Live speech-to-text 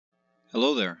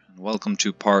Hello there, and welcome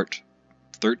to part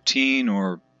 13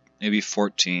 or maybe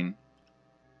 14,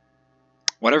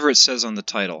 whatever it says on the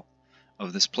title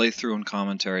of this playthrough and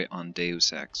commentary on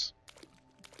Deus Ex.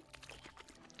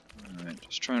 Alright,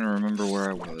 just trying to remember where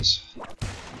I was. It's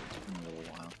been a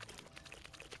little while.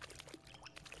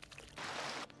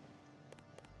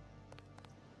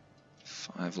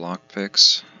 Five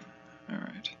lockpicks.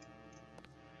 Alright.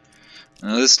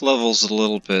 Now this level's a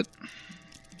little bit...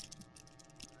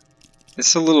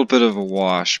 It's a little bit of a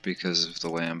wash because of the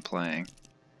way I'm playing.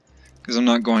 Because I'm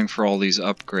not going for all these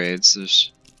upgrades.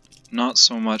 There's not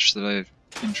so much that I'm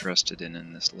interested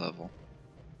in this level.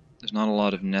 There's not a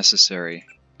lot of necessary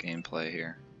gameplay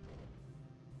here.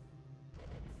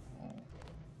 Oh.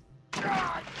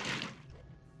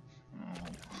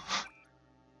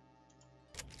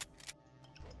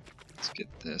 Let's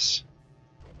get this.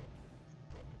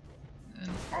 And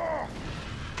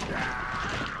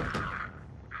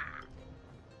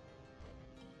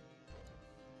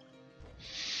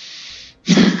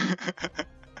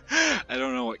I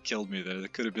don't know what killed me there.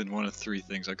 That could have been one of three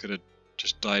things. I could have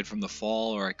just died from the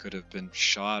fall, or I could have been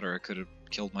shot, or I could have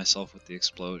killed myself with the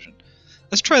explosion.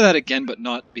 Let's try that again, but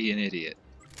not be an idiot.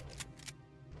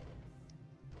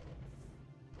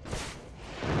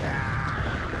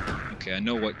 Okay, I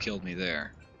know what killed me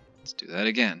there. Let's do that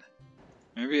again.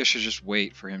 Maybe I should just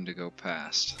wait for him to go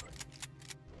past.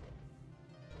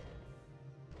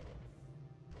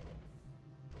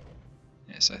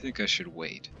 Yes, I think I should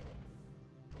wait.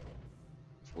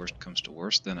 If worst comes to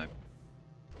worst, then I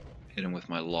hit him with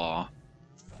my law.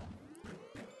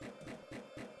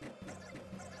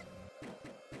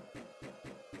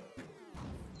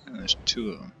 And there's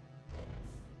two of them.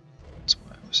 That's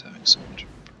why I was having so much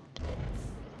problem.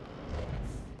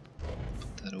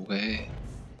 Put that away.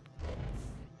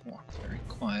 Walk very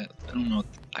quiet. I don't know.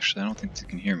 Actually, I don't think they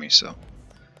can hear me, so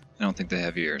I don't think they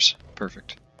have ears.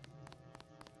 Perfect.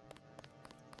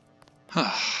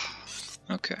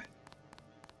 Okay.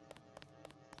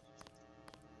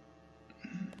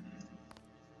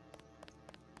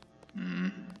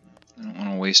 I don't want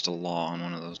to waste a law on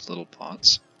one of those little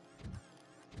pots.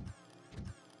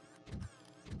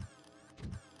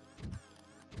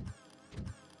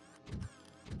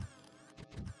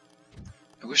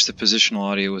 I wish the positional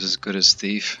audio was as good as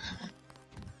Thief.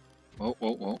 Whoa,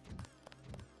 whoa, whoa.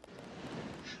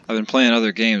 I've been playing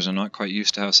other games. I'm not quite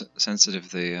used to how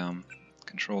sensitive the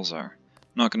controls are.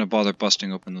 I'm not going to bother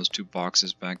busting open those two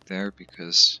boxes back there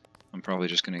because I'm probably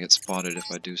just going to get spotted if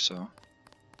I do so.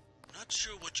 Not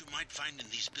sure what you might find in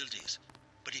these buildings,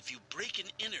 but if you break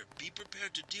and enter, be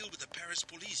prepared to deal with the Paris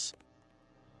police.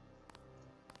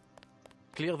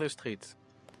 Clear the streets.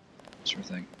 Sure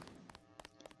thing.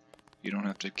 You don't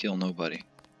have to kill nobody.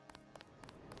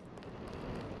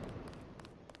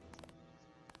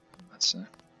 That's a...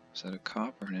 Is that a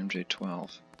cop or an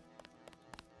MJ-12?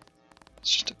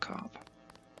 It's just a cop.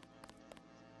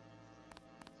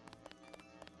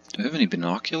 Do I have any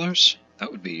binoculars?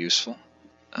 That would be useful.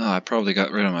 Ah, I probably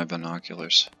got rid of my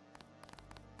binoculars.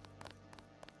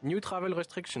 New travel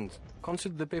restrictions.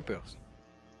 Consult the papers.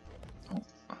 Oh,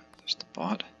 there's the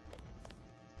bot.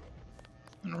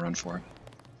 I'm gonna run for it.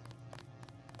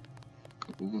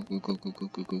 Go, go, go, go, go, go,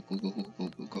 go, go, go, go, go,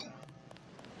 go, go.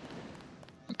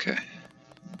 Okay.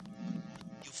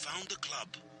 You found the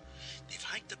club. They've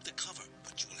hiked up the cover,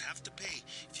 but you will have to pay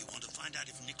if you want to find out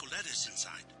if Nicolette is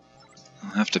inside.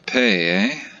 I'll have to pay,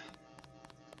 eh?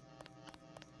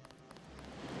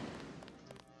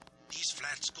 These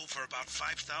flats go for about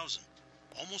 5,000.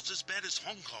 Almost as bad as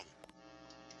Hong Kong.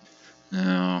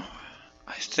 Now,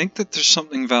 I think that there's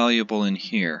something valuable in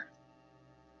here.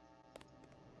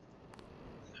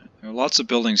 There are lots of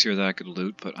buildings here that I could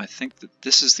loot, but I think that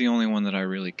this is the only one that I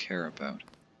really care about.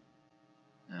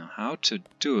 Now, how to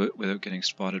do it without getting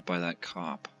spotted by that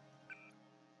cop?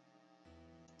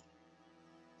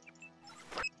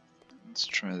 Let's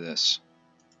try this.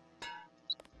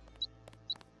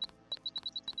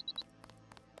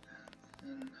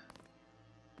 And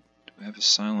do I have a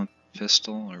silent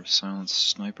pistol or a silent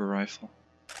sniper rifle?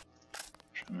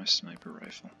 Try my sniper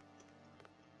rifle.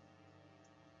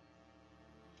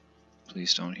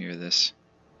 Please don't hear this.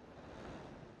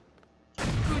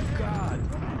 Good God!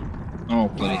 Oh,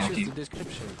 bloody heck. The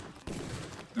description.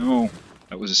 No,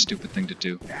 that was a stupid thing to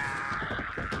do.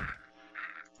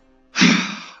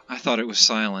 I thought it was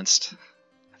silenced.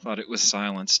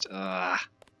 Oh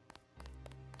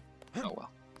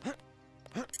well.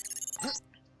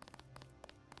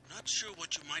 Not sure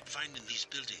what you might find in these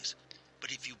buildings,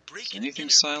 but if you break and Anything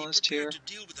enter, silenced be prepared here?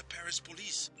 to deal with the Paris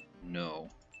police.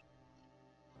 No.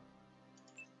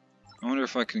 I wonder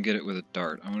if I can get it with a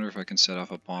dart. I wonder if I can set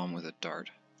off a bomb with a dart.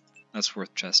 That's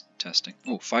worth testing.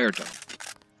 Oh, fire dart.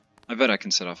 I bet I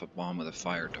can set off a bomb with a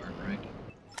fire dart, right?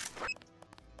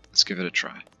 Let's give it a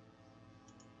try.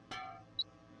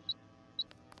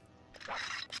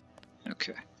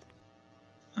 Okay.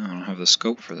 I don't have the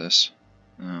scope for this.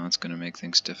 Oh, that's going to make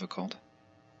things difficult.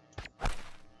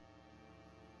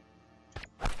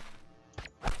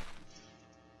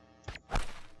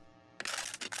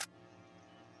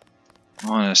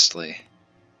 Honestly.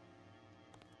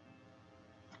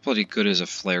 How bloody good is a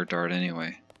flare dart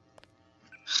anyway?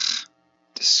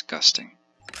 Disgusting.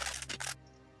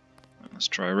 Let's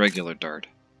try a regular dart.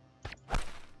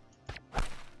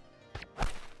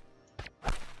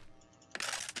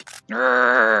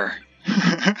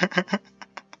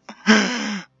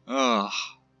 Ugh.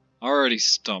 Already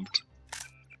stumped.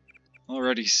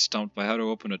 Already stumped by how to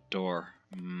open a door.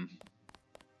 Well,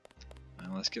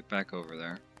 let's get back over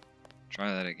there.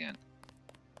 Try that again.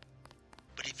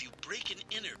 But if you break and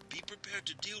enter, be prepared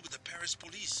to deal with the Paris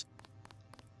police.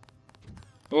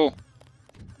 Oh!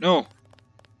 No!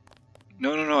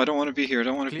 No, no, no, I don't want to be here. I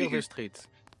don't want to be Clear here. the streets.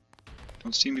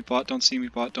 Don't see me, bot. Don't see me,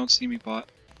 bot. Don't see me,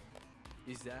 bot.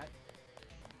 Is that?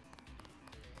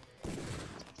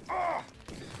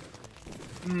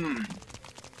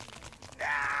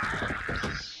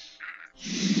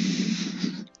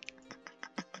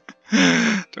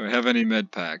 Do I have any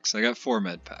med packs? I got 4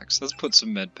 med packs. Let's put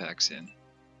some med packs in.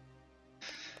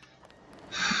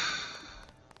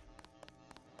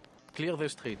 Clear the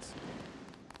streets.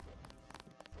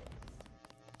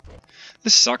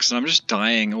 This sucks, and I'm just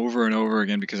dying over and over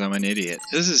again because I'm an idiot.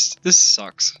 This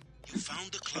sucks. You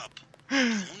found the club.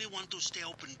 The only one to stay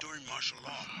open during martial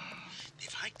law.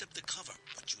 They've hiked up the cover,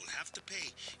 but you will have to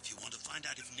pay if you want to find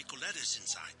out if Nicolette is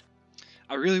inside.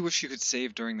 I really wish you could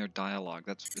save during their dialogue.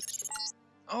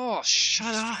 Oh, shut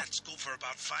These up! flats go for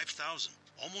about 5,000,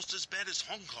 almost as bad as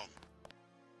Hong Kong.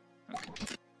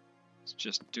 Okay. Let's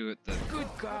just do it the... Good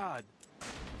God!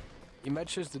 He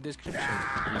matches the description.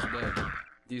 He's dead.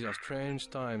 These are strange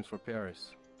times for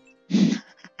Paris.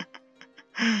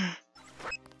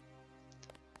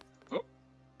 Oh.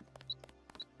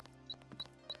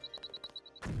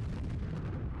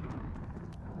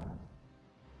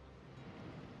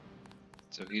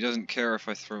 So he doesn't care if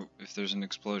if there's an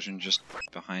explosion just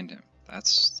behind him.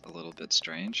 That's a little bit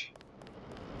strange.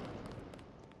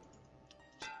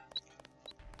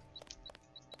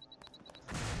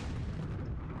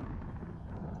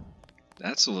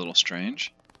 That's a little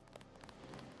strange.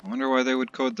 I wonder why they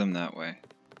would code them that way.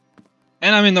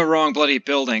 And I'm in the wrong bloody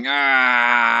building.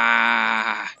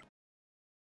 Ah!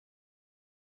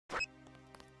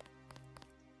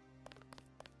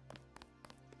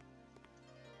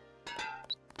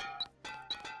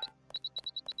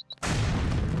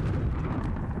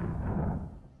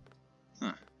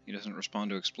 Huh. He doesn't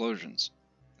respond to explosions.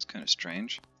 That's kind of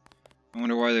strange. I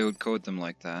wonder why they would code them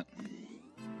like that.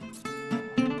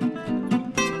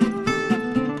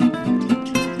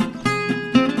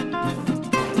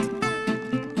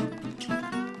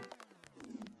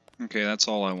 Okay, that's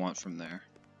all I want from there.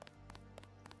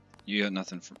 You got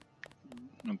nothing for...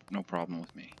 No problem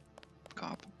with me,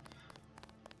 cop.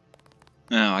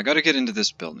 Now, I gotta get into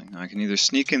this building. I can either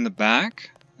sneak in the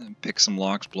back, and pick some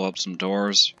locks, blow up some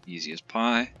doors, easy as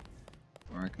pie,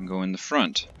 or I can go in the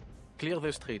front, Clear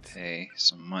the streets. pay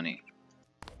some money.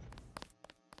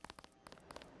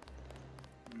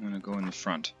 I'm gonna go in the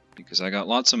front, because I got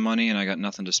lots of money and I got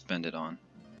nothing to spend it on.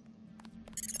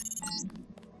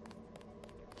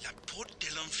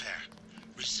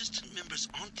 Resistant members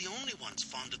aren't the only ones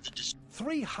fond of the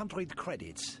 300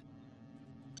 credits.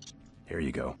 Here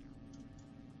you go.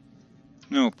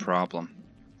 No problem.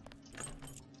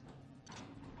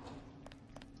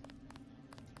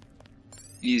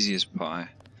 Easy as pie.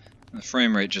 The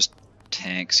frame rate just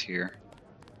tanks here.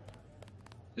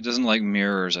 It doesn't like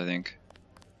mirrors, I think.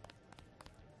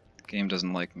 The game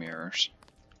doesn't like mirrors.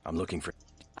 I'm looking for...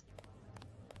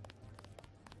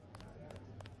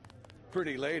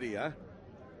 Pretty lady, huh?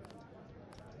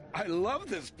 I love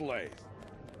this place.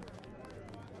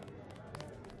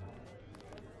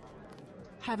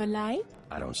 Have a light?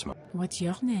 I don't smoke. What's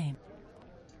your name?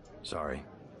 Sorry.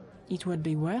 It would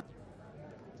be worth.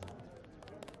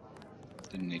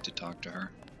 Didn't need to talk to her.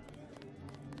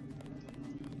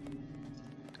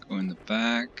 Go in the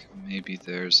back. Maybe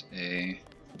there's a...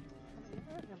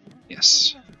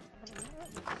 Yes.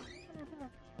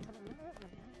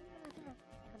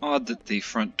 Odd that the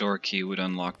front door key would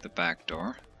unlock the back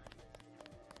door.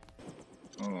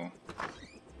 Oh.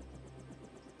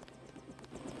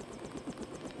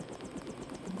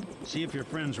 See if your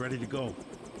friend's ready to go.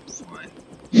 Fine.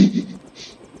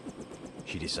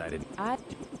 She decided.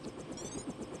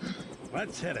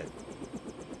 Let's hit it.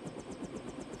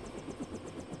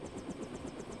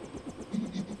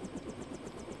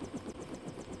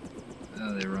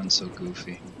 Oh, they run so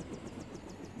goofy.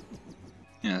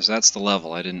 Yeah, so that's the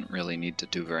level. I didn't really need to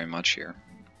do very much here.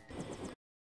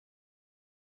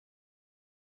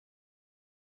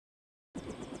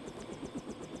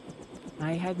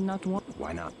 I had not one.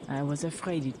 Why not? I was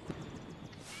afraid it.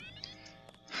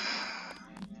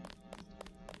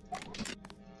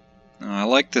 I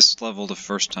liked this level the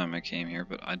first time I came here,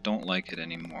 but I don't like it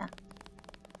anymore.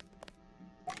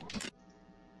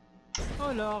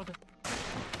 Oh Lord.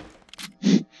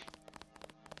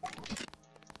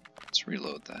 Let's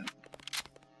reload that.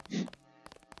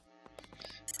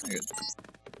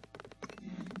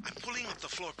 I'm pulling up the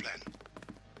floor plan.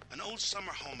 An old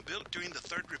summer home built during the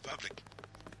Third Republic.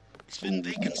 It's been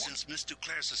vacant since Miss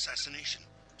Duclair's assassination.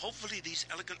 Hopefully these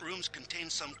elegant rooms contain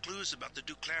some clues about the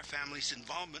Duclair family's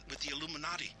involvement with the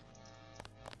Illuminati.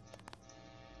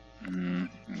 I'm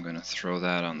gonna throw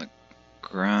that on the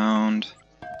ground.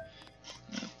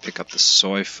 Pick up the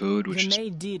soy food, which The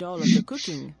maid did all of the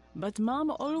cooking, but Mom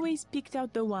always picked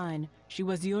out the wine. She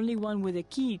was the only one with a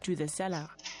key to the cellar.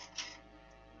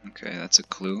 Okay, that's a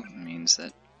clue. It means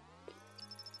that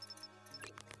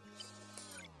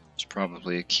there's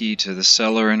probably a key to the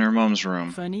cellar in her mom's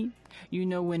room. Funny, you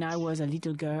know, when I was a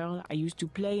little girl, I used to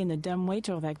play in the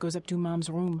dumbwaiter that goes up to Mom's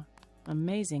room.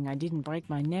 Amazing, I didn't break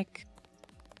my neck.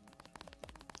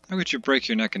 How could you break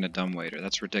your neck in a dumbwaiter?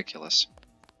 That's ridiculous.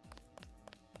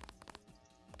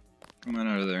 Come on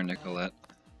out of there, Nicolette.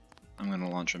 I'm gonna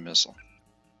launch a missile.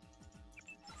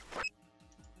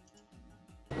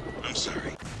 I'm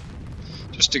sorry.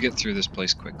 Just to get through this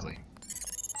place quickly.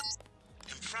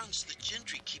 In France, the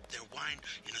gentry keep their wine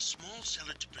in a small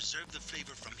cellar to preserve the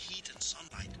flavor from heat and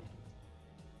sunlight.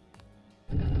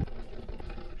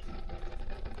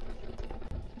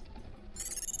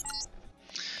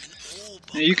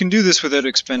 Now, you can do this without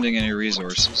expending any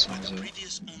resources. By the There's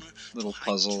previous owner a little to hide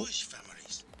puzzle. Jewish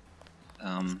families.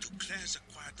 Duclairs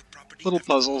acquired the property Little after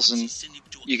puzzles, Nazi and sent him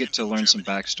to a you get camp to in learn some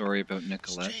Germany. backstory about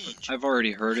Nicolette. But Strange. I've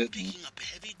already heard I'm it, and picking up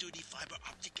heavy-duty fiber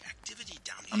optic activity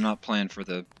down here. I'm not playing for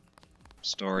the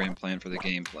story, I'm playing for the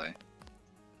gameplay.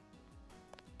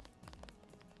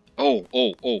 Oh,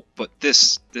 but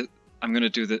this I'm gonna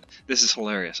do that. This is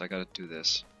hilarious. I gotta do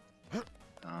this.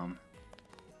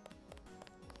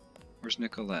 Where's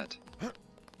Nicolette?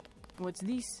 What's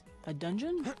this? A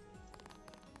dungeon?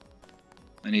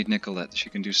 I need Nicolette.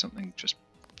 She can do something just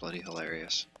bloody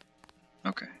hilarious.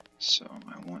 Okay, so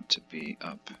I want to be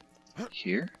up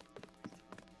here,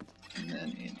 and then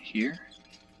in here,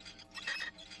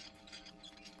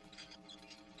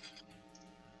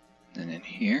 then in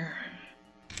here.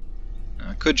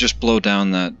 Now, I could just blow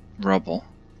down that rubble,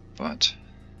 but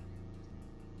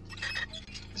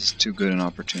this is too good an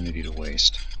opportunity to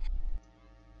waste.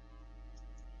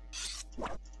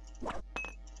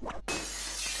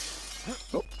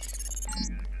 Oh.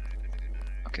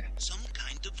 Okay. Some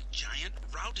kind of giant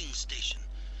routing station.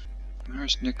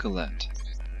 Where's Nicolette?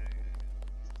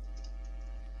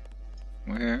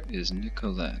 Where is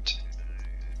Nicolette?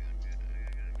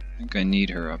 I think I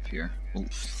need her up here. Ooh.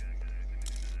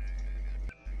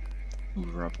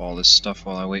 Move her up all this stuff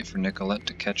while I wait for Nicolette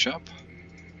to catch up.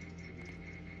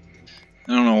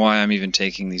 I don't know why I'm even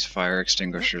taking these fire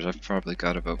extinguishers. I've probably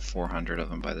got about 400 of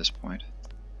them by this point.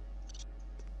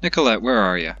 Nicolette, where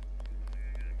are you?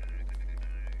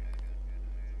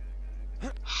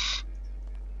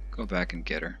 Go back and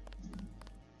get her.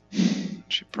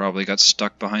 She probably got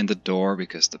stuck behind the door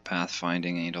because the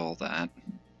pathfinding ain't all that.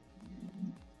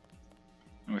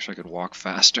 I wish I could walk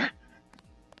faster.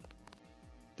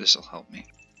 This'll help me.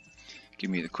 Give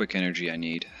me the quick energy I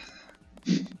need.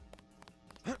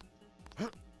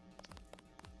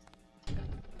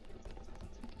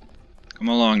 Come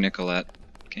along, Nicolette.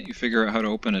 Can't you figure out how to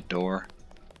open a door?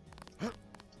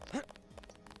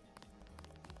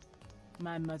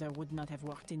 My mother would not have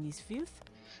worked in this filth.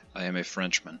 I am a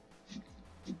Frenchman.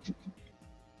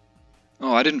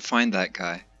 Oh, I didn't find that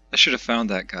guy. I should have found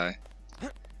that guy.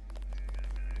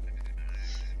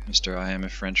 Mr. I am a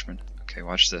Frenchman. Okay,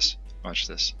 watch this. Watch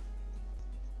this.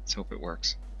 Let's hope it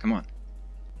works. Come on.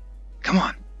 Come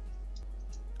on!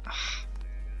 Ah.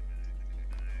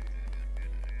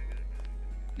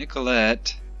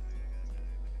 Nicolette!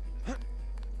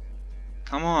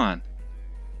 Come on!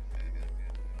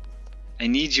 I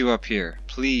need you up here,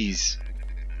 please.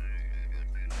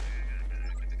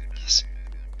 Yes.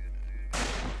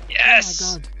 Yes! Oh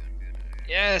my God.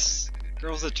 Yes!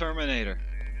 Girl's the Terminator.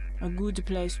 A good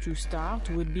place to start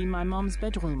would be my mom's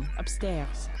bedroom,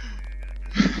 upstairs.